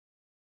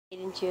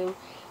Into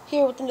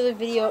here with another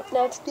video.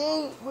 Now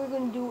today we're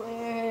gonna do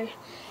an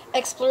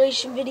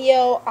exploration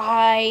video.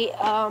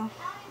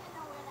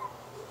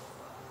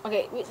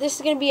 Okay, this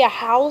is gonna be a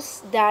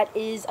house that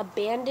is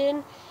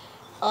abandoned.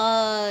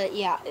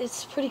 Yeah,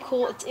 it's pretty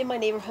cool. It's in my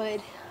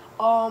neighborhood,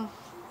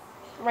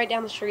 right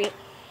down the street.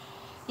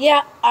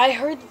 Yeah, I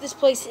heard that this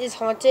place is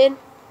haunted,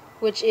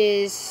 which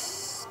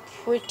is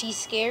pretty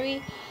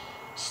scary.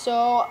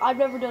 So I've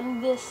never done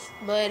this,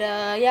 but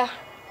yeah,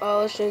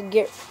 let's just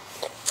get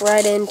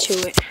right into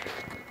it.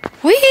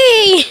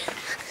 Whee!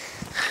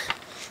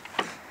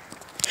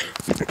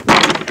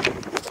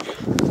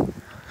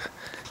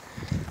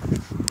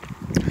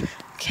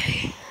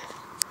 Okay.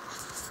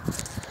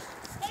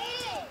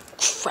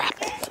 Crap,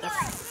 another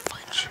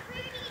fudge.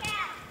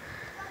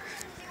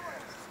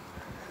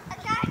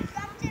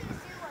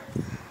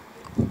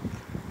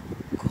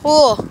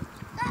 Cool.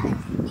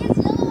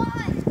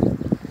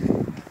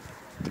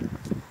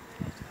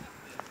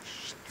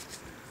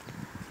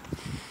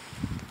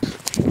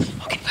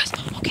 Okay, guys.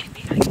 Okay,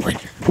 we gotta go in.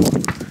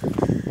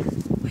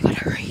 We gotta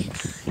hurry.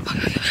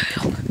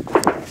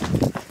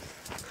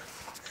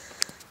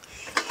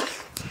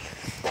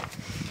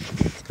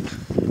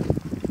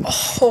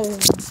 Oh,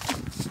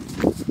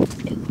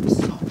 it looks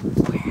so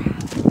bad.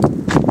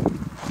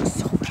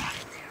 So bad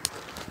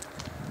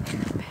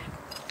in there.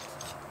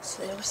 So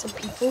there were some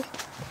people.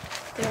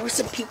 There were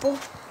some people.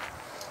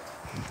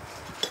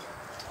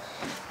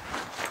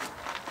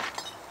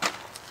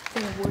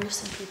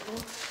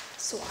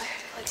 So I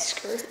had to like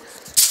skirt.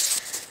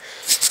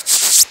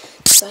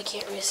 So I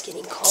can't risk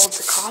getting called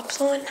the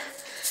cops on.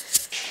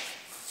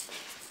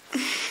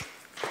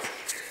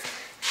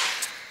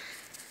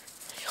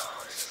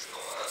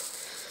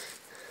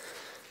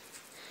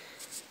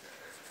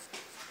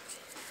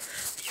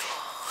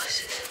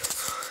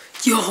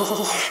 Yo,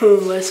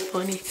 that's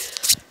funny.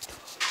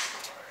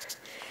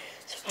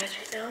 So guys,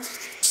 right now,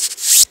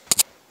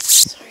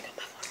 sorry, I got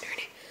my phone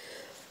dirty.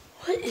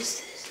 What is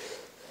this?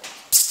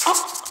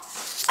 Oh!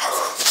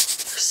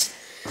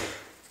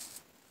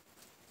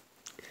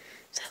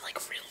 Is that like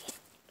real water?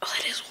 Oh,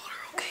 that is water,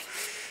 okay.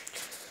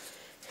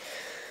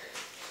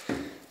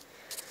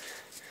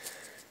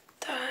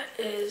 That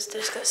is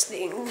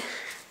disgusting.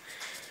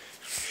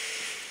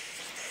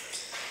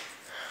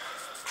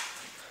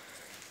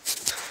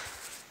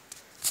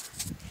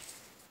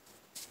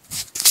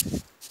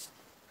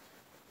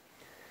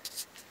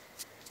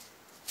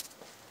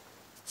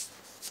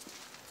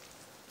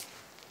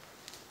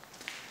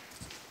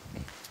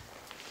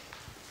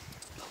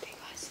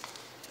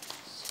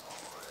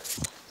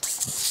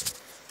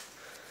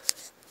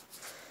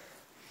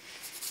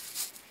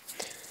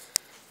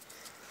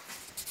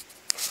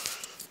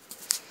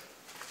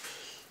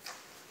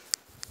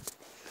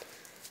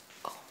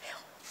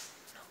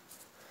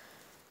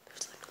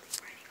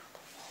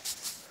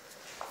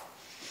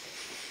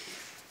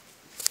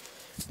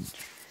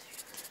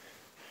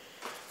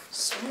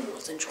 Someone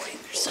was enjoying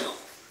themselves.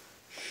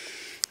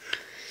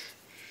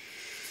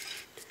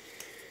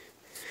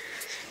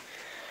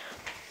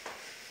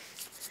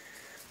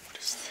 What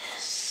is this?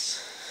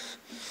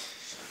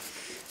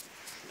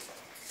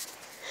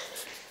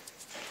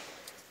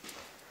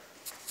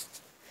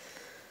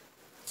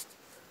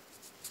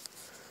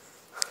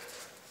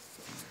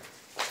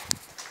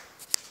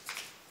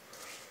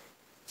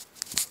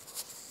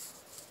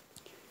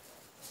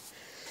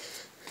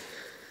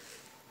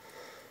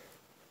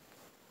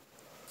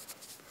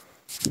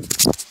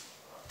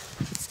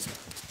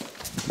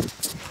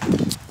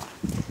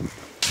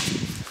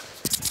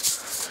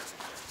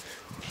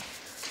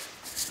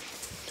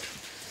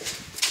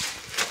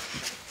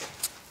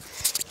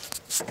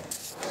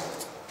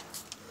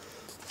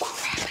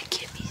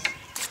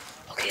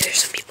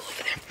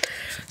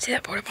 See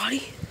that porta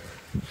potty?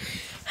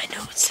 I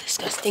know it's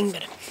disgusting,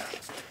 but I'm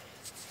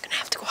gonna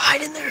have to go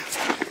hide in there.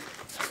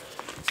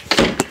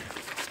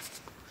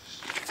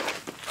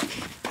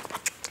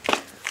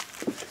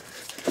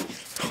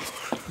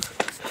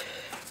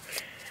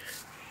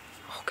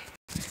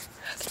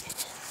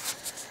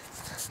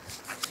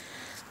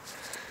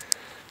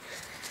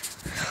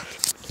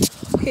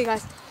 Okay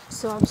guys,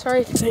 so I'm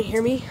sorry if you couldn't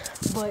hear me,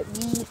 but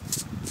we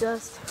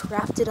just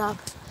wrapped it up.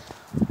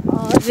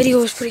 The video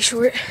was pretty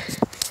short.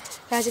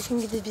 Guys, if we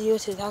can get this video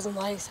to 1,000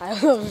 likes, I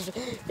don't know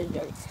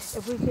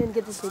if we can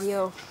get this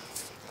video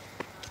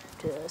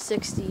to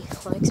 60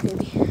 likes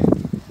maybe,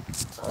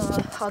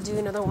 I'll do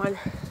another one,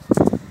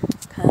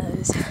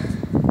 because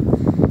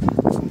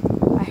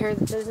I heard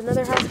that there's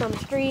another house down the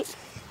street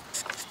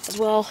as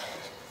well,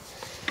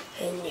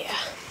 and yeah,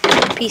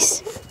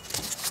 peace.